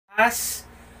has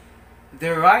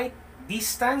the right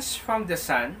distance from the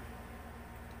sun,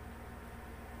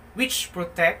 which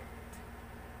protect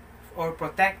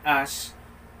us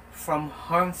from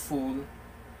harmful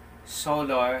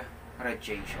solar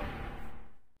radiation.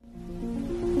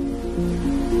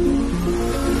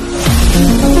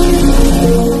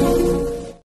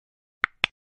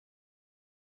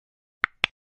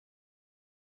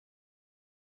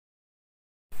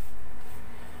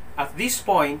 At this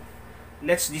point,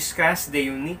 let's discuss the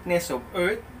uniqueness of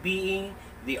Earth being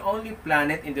the only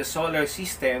planet in the solar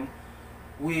system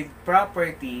with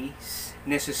properties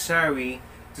necessary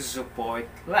to support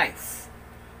life.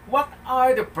 What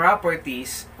are the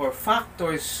properties or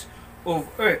factors of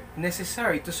Earth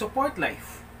necessary to support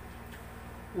life?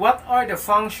 What are the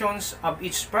functions of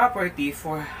each property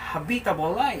for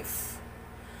habitable life?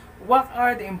 What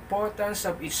are the importance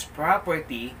of each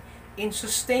property in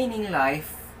sustaining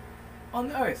life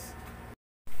on Earth?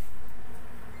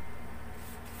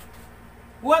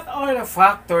 What are the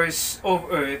factors of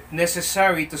Earth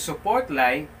necessary to support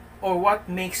life, or what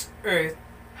makes Earth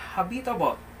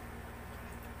habitable?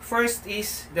 First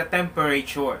is the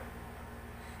temperature,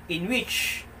 in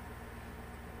which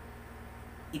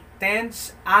it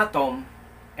tends atoms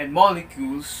and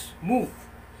molecules move.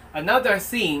 Another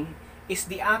thing is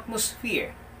the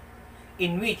atmosphere,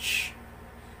 in which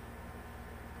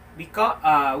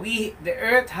the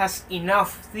Earth has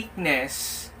enough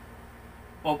thickness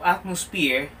of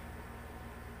atmosphere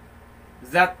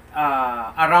that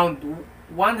around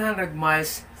 100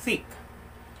 miles thick,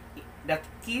 that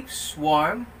keeps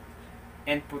warm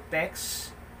and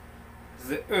protects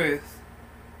the Earth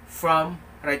from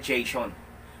radiation.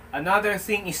 Another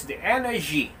thing is the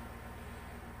energy,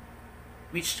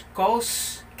 which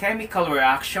causes chemical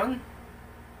reaction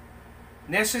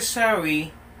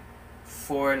necessary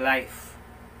for life.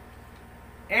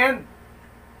 And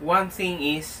one thing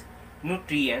is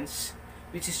nutrients,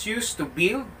 which is used to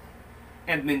build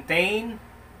and maintain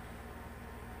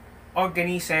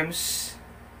organisms,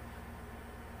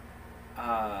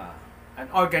 an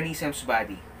organism's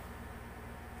body.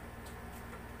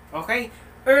 Okay,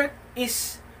 Earth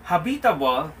is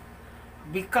habitable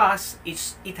because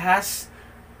it has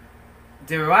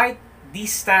the right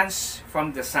distance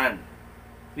from the sun,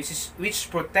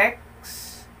 which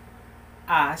protects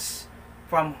us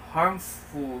from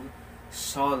harmful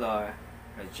solar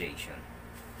radiation.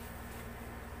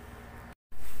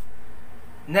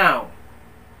 Now,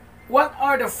 what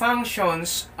are the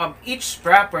functions of each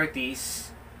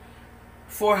properties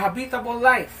for habitable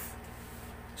life?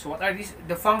 So what are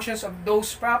the functions of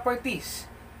those properties?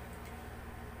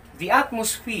 The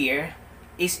atmosphere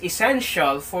is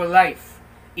essential for life.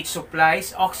 It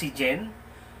supplies oxygen,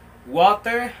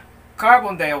 water,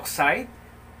 carbon dioxide,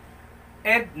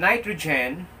 and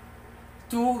nitrogen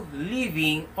to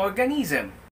living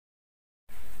organisms.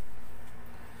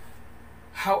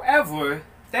 However,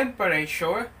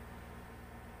 temperature,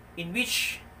 in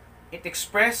which it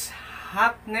expresses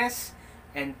hotness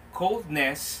and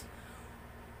coldness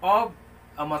of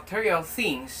material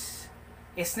things,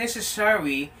 is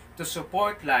necessary to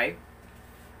support life,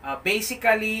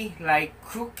 basically like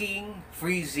cooking,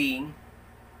 freezing,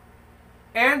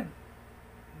 and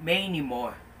many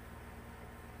more.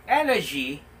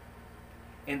 Energy,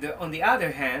 on the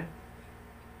other hand,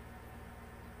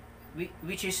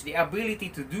 which is the ability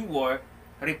to do work,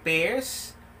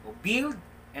 repairs, build,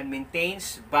 and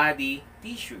maintains body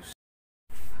tissues.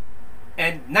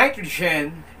 And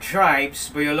nitrogen drives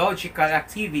biological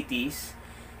activities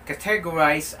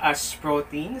categorized as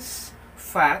proteins,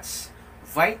 fats,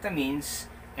 vitamins,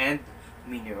 and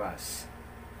minerals.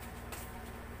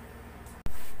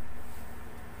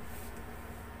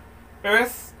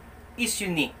 Earth is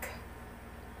unique.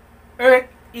 Earth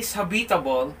is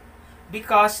habitable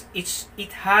because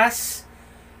it has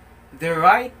the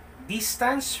right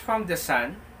distance from the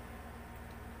sun,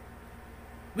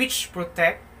 which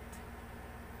protect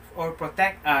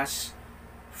us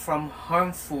from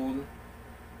harmful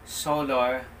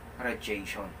solar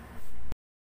radiation.